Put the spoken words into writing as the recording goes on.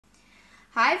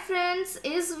Hi friends,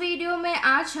 इस video में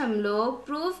आज हम लोग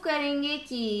प्रूव करेंगे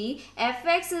कि F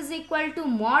x is equal to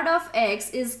mod of x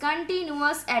is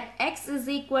continuous at x is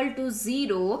equal to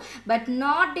 0 but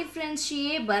not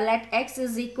differentiable eight x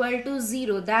is equal to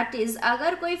 0। That is,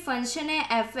 अगर कोई function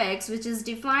है F x which is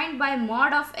defined by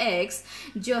mod of x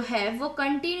जो है वो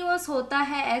continuous होता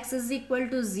है x is equal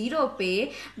to 0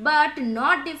 पे, but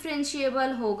not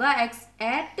differentiable होगा x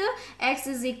eight x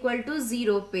is equal to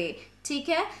 0 पे। ठीक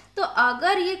है, तो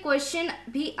अगर ये क्वेश्चन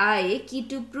भी आए कि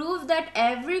to prove that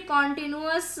every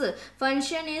continuous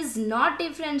function is not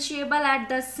differentiable at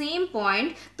the same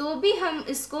point, तो भी हम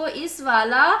इसको इस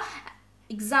वाला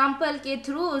एग्जाम्पल के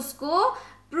थ्रू उसको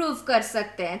प्रूव कर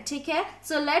सकते हैं। ठीक है,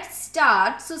 सो लेट्स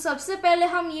स्टार्ट। सो सबसे पहले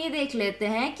हम ये देख लेते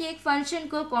हैं कि एक फंक्शन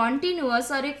को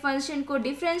कॉन्टिन्यूअस और एक फंक्शन को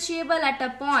डिफरेंशिएबल एट अ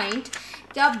पॉइंट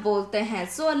कब बोलते हैं।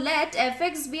 So let F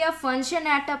x be a function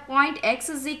at a point x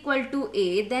is equal to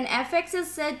A, then F x is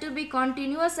said to be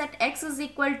continuous eight x is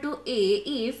equal to A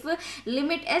if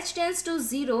limit h tends to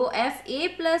 0 F A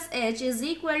plus H is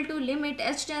equal to limit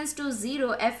h tends to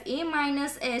 0 F A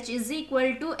minus H is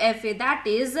equal to F A. That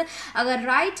is, अगर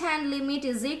right hand limit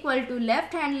is equal to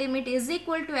left hand limit is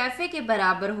equal to F A के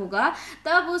बराबर होगा,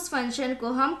 तब उस function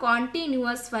को हम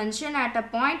continuous function at a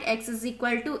point x is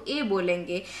equal to ए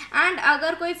बोलेंगे। And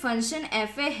अगर कोई फंक्शन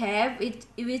एफ ए है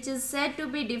which is said to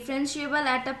be differentiable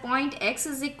at a point x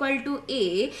is equal to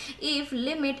A if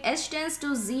limit h tends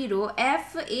to 0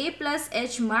 F A plus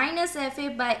H minus F A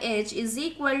by H is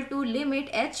equal to limit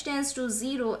h tends to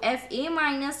 0 F A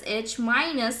minus H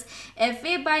minus F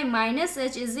A by minus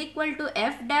H is equal to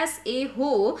F dash ए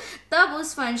हो, तब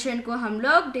उस function को हम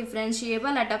लोग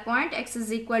differentiable at a point x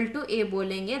is equal to ए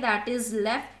बोलेंगे। That is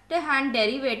left hand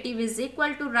derivative is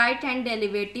equal to right hand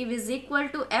derivative is equal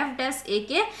to F dash ए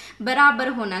के बराबर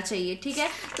होना चाहिए। ठीक है,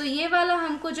 तो ये वाला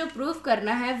हमको जो प्रूफ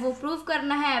करना है वो प्रूफ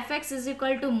करना है F x is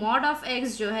equal to mod of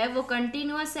x जो है वो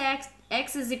कंटिन्यूअस है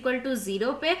एक्स इज इक्वल टू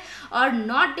 0 पे और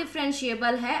नॉट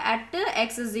डिफरेंशिएबल है eight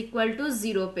x is equal to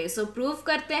 0 पे। सो प्रूफ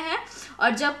करते हैं,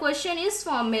 और जब क्वेश्चन इस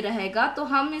फॉर्म में रहेगा तो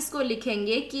हम इसको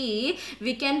लिखेंगे कि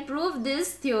we can prove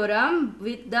this theorem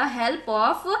with the help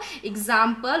of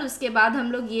example. उसके बाद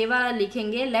हम लोग ये वाला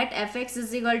लिखेंगे, late F x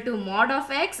is equal to mod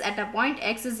of x at a point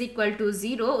x is equal to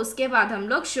 0। उसके बाद हम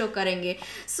लोग शो करेंगे।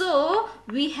 सो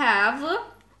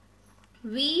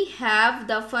we have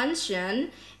the function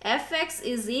fx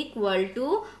is equal to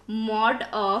mod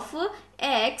of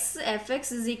x,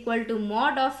 fx is equal to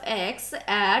mod of x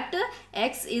at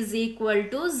x is equal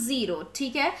to 0।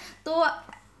 ठीक है, तो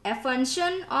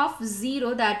function of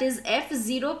 0 that is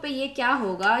f0 पे ये क्या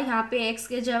होगा, यहाँ पे x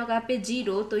के जगह पे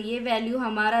 0, तो ये वैल्यू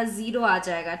हमारा 0 आ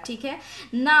जाएगा। ठीक है,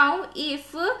 नाउ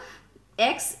इफ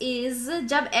x इज,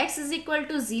 जब x इज इक्वल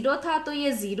टू 0 था तो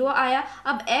ये 0 आया।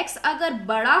 अब x अगर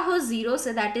बड़ा हो 0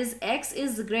 से, that is x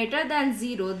is greater than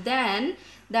 0, then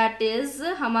that is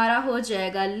हमारा हो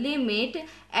जाएगा limit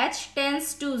h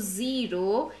tense to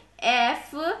 0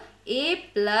 f a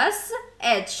plus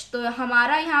h। तो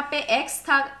हमारा यहाँ पे x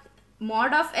था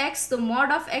मॉड ऑफ x, तो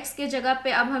मॉड ऑफ x के जगह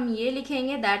पे अब हम ये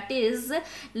लिखेंगे, that is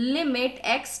limit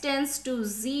x tense to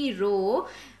 0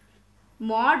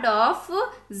 mod of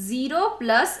 0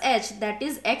 plus h, that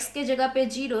is x के जगह पे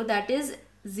 0, that is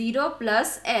 0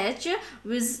 plus h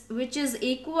which is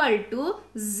equal to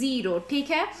 0। ठीक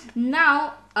है, now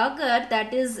अगर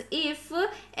that is if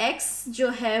x जो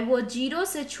है वो 0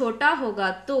 से छोटा होगा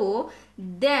तो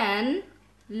then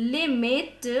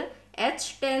limit h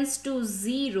tends to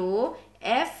 0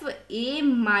 f a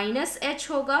minus h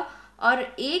होगा, और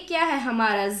a क्या है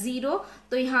हमारा 0,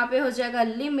 तो यहाँ पे हो जाएगा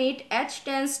limit h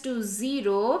tense to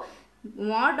 0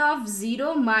 mod of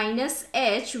 0 minus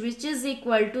h which is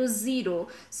equal to 0।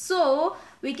 so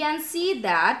we can see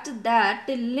that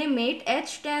limit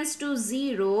h tends to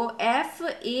 0 f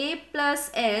a plus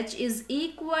h is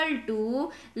equal to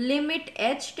limit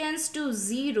h tends to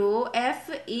 0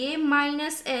 f a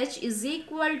minus h is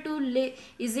equal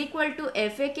to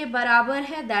f a के बराबर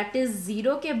है, that is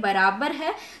 0 के बराबर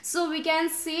है। so we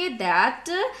can say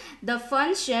that the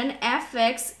function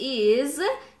fx is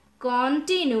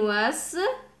continuous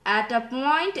at a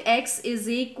point x is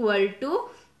equal to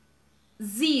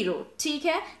 0। ठीक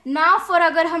है, now for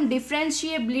अगर हम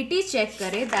डिफरेंशिएबिलिटी चेक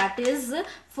करें, दैट इज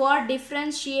फॉर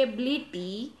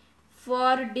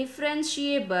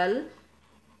डिफरेंशिएबल,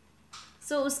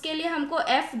 सो उसके लिए हमको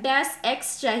f डैश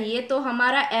x चाहिए, तो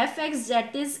हमारा F x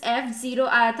that is f0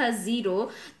 आया था 0,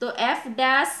 तो f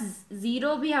डैश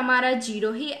 0 भी हमारा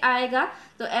 0 ही आएगा,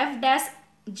 तो f dash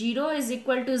 0 is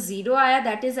equal to 0 आया,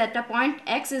 that is at a point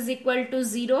x is equal to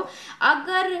 0।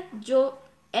 अगर जो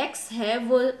x है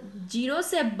वो 0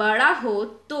 से बड़ा हो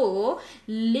तो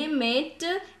limit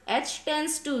h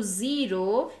tends to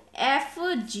 0, f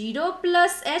 0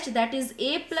 plus H that is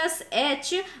a plus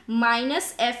H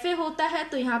minus F A होता है,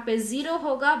 तो यहाँ पे 0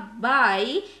 होगा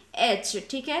बाई h,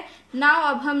 ठीक है। नाउ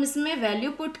अब हम इसमें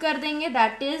वैल्यू पुट कर देंगे,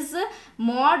 that is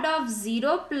mod of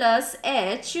 0 plus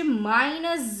H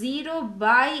minus 0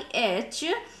 by H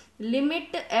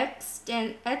limit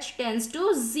h tense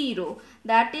to 0,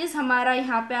 that is हमारा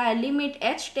यहाँ पे आया limit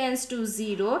h tense to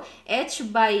 0 h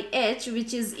by h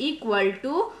which is equal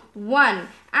to 1।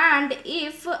 And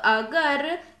if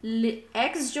अगर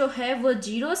x जो है वो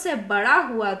 0 से बड़ा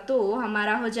हुआ तो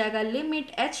हमारा हो जाएगा limit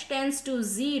h tense to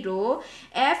 0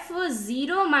 f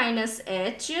 0 minus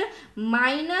h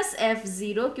minus f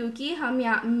 0, क्योंकि हम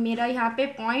मेरा यहाँ पे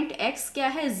पॉइंट x क्या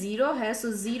है 0 है,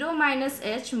 सो 0 minus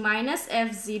h minus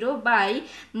f 0 by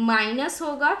minus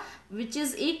होगा which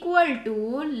is equal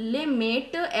to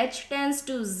limit h tense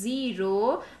to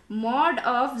 0 mod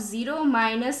of 0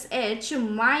 minus h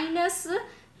minus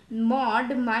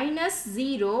mod minus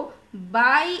 0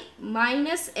 by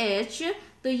minus h,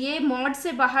 तो ये मॉड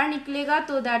से बाहर निकलेगा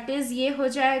तो दैट इज ये हो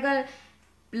जाएगा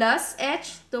प्लस h,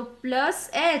 तो plus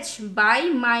h by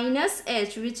minus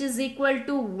h which is equal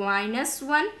to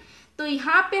 -1। तो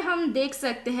यहाँ पे हम देख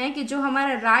सकते हैं कि जो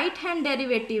हमारा राइट हैंड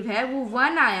डेरिवेटिव है वो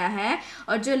 1 आया है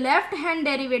और जो लेफ्ट हैंड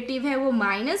डेरिवेटिव है वो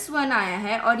 -1 आया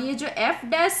है, और ये जो f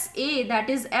dash a that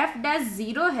is f dash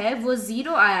 0 है वो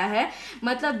 0 आया है।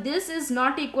 मतलब this is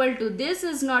not equal to this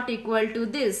is not equal to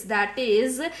this, that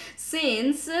is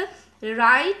since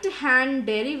right hand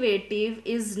derivative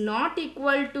is not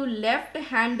equal to left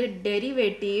hand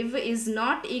derivative is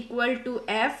not equal to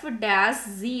f dash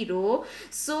 0,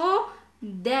 so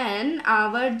then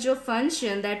our जो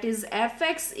function that is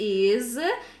fx is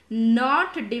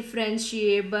not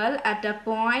differentiable at a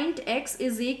point x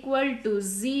is equal to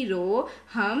 0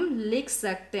 हम लिख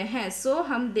सकते हैं। सो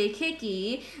हम देखें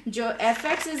कि जो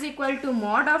fx is equal to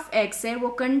mod of x है वो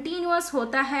कंटिन्यूअस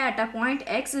होता है at a point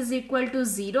x is equal to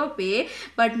 0 पे,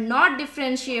 बट नॉट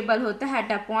डिफरेंशिएबल होता है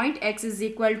at a point x is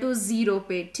equal to 0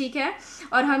 पे, ठीक है।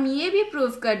 और हम ये भी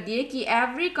प्रूव कर दिए कि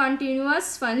every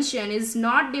continuous function is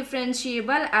not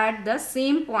differentiable at the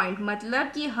same point,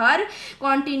 मतलब कि हर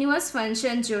कॉन्टिन्यूअस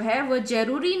फंक्शन जो है वो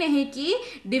जरूरी नहीं कि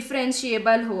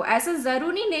डिफरेंशिएबल हो। ऐसा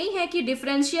जरूरी नहीं है कि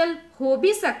डिफरेंशियल हो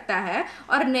भी सकता है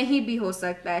और नहीं भी हो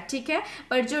सकता है, ठीक है।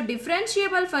 पर जो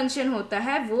डिफरेंशिएबल फंक्शन होता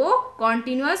है वो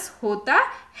कॉन्टिन्यूअस होता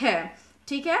है,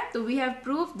 ठीक है। तो we have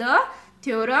prove the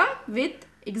theorem with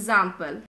example.